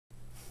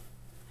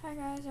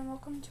Hi guys, and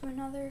welcome to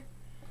another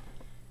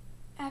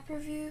app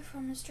review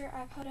from Mr.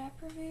 Ipod App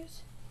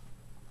Reviews.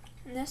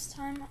 And this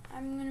time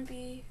I'm going to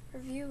be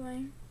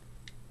reviewing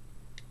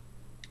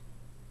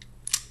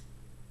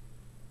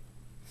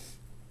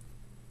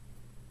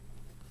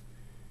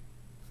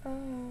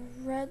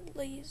red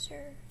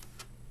laser.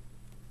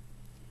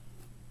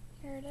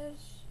 Here it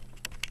is.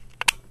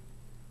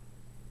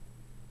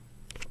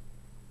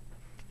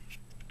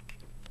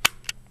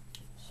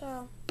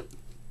 So,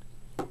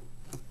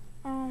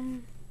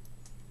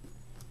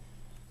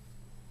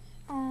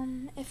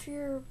 if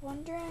you're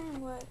wondering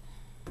what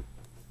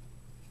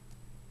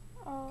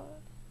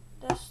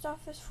this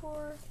stuff is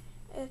for,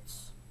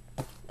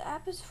 the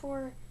app is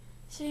for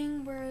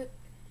seeing where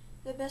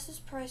the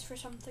bestest price for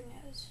something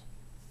is.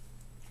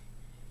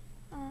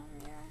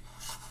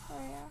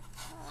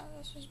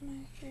 This is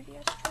my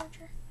 3DS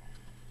charger,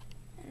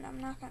 and I'm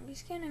not going to be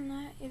scanning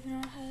that even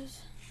though it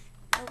has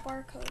no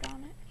barcode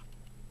on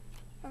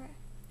it. Okay,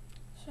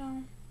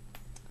 so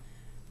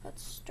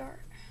let's start.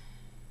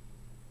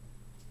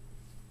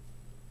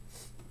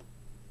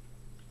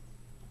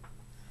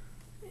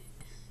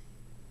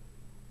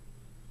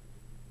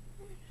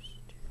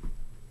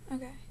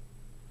 Okay.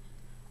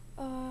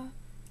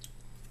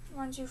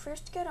 Once you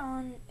first get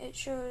on, it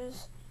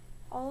shows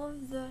all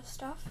of the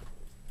stuff,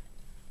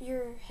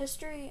 your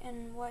history,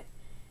 and what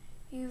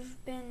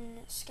you've been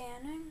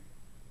scanning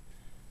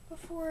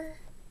before.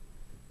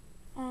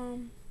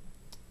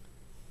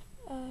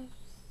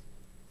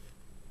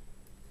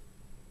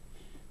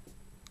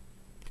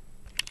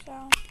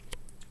 So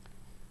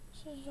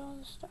this is all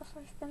the stuff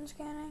I've been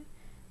scanning,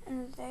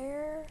 and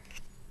there,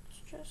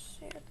 let's just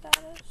see what that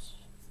is.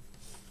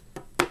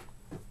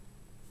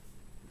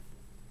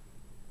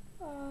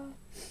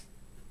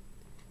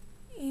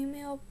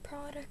 Email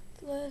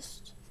product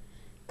list,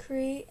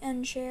 create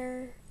and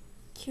share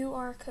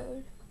QR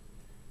code.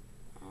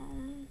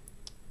 I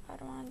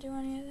don't want to do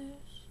any of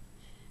this.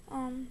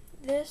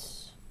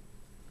 This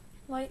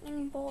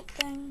lightning bolt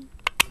thing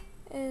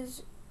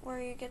is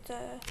where you get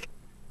to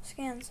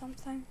scan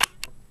something.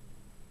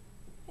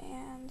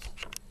 And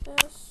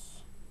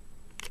this,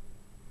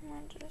 I'm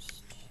going to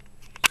just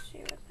see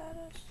what that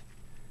is.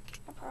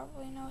 I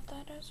probably know what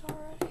that is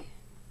already.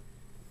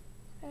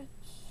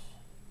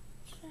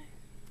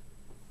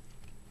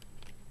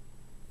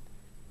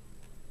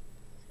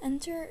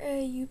 Enter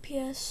a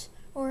UPS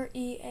or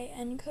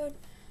EAN code.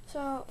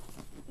 So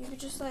you could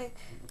just look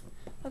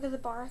at the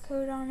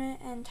barcode on it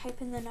and type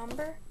in the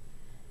number.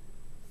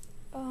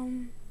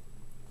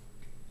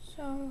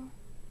 So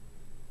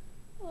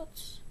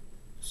let's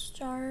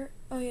start.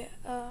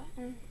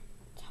 In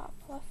top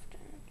left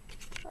and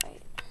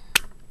right.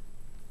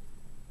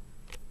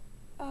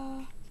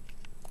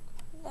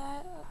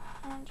 That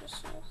I'll just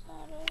see what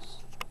that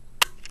is.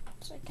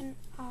 It's like an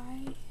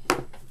I.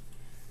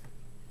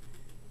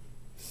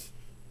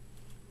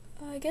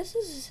 I guess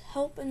this is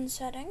help and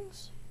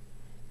settings.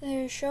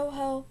 There's show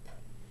help,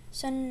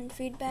 send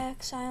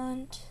feedback,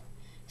 silent,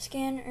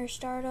 scan or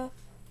startup,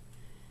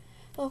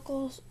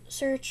 local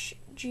search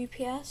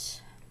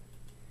GPS,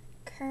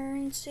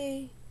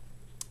 currency,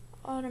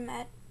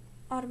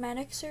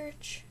 automatic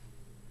search,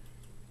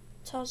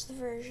 tells the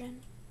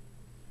version.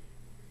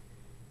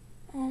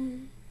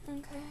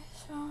 Okay,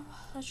 so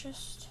let's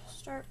just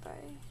start by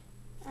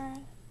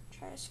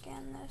try to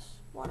scan this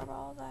water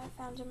bottle that I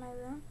found in my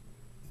room.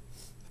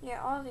 Yeah,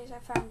 all of these I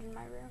found in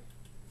my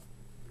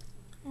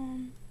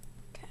room.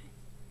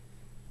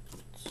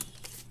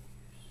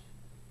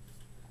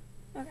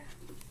 Okay,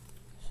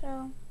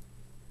 so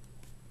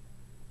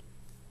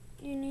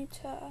you need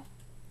to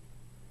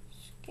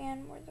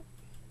scan where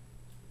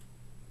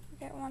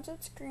once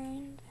it's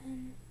green,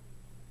 then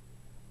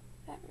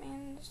that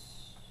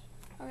means,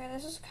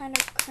 this is kind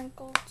of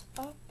crinkled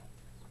up,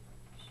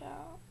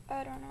 so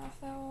I don't know if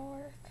that will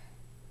work.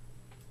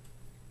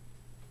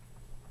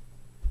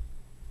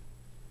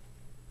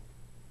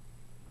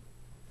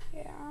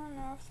 Yeah, I don't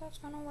know if that's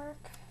gonna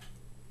work.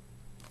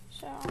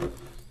 So,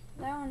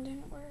 that one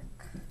didn't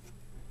work.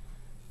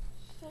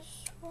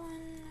 This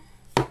one,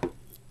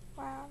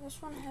 wow,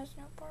 this one has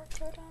no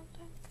barcode, I don't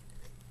think.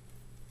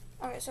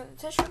 Okay, so the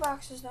tissue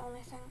box is the only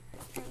thing I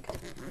think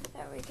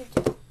that we could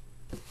do.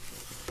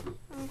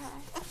 Okay,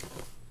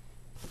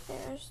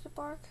 there's the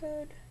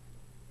barcode.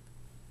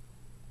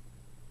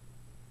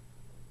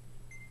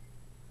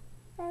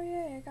 Oh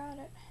yeah, I got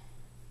it.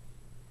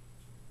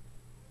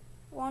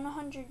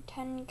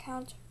 110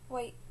 count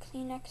white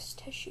Kleenex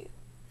tissue.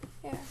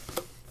 Yeah.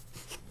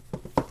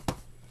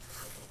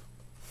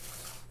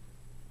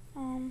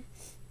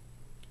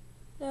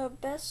 The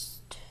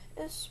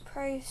bestest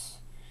price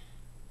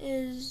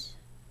is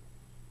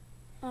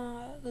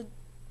the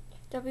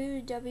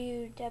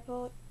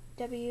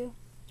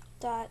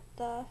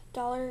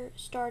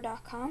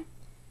www.thedollarstore.com,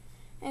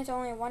 and it's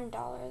only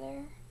 $1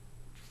 there.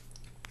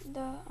 I'm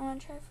gonna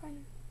try to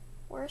find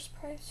worst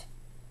price.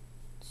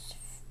 It's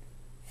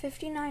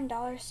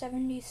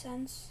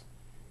 $59.70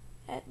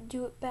 at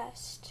Do It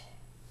Best.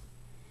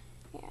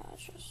 Yeah,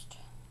 let's just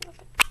look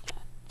at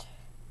that.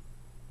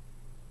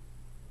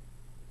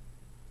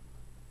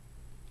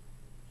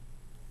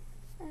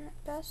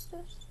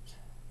 bestest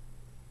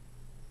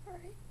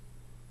right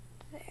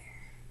there.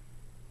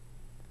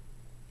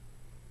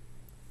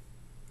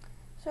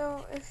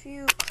 So if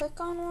you click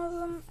on one of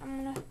them,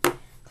 I'm going to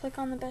click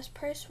on the best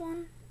price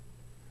one.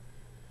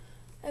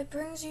 It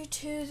brings you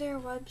to their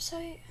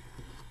website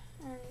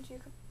and you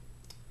can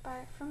buy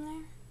it from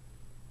there.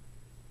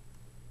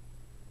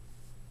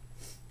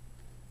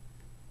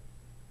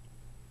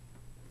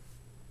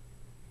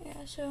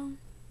 Yeah, so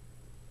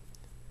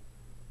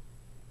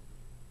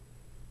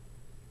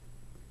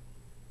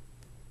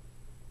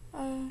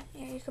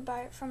yeah, you could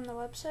buy it from the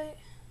website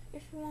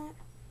if you want.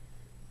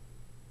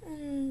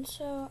 And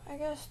so I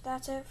guess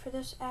that's it for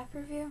this app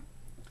review.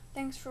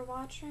 Thanks for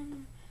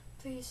watching.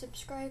 Please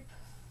subscribe,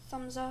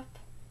 thumbs up,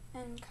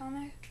 and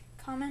comment.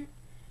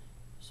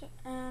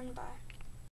 And bye.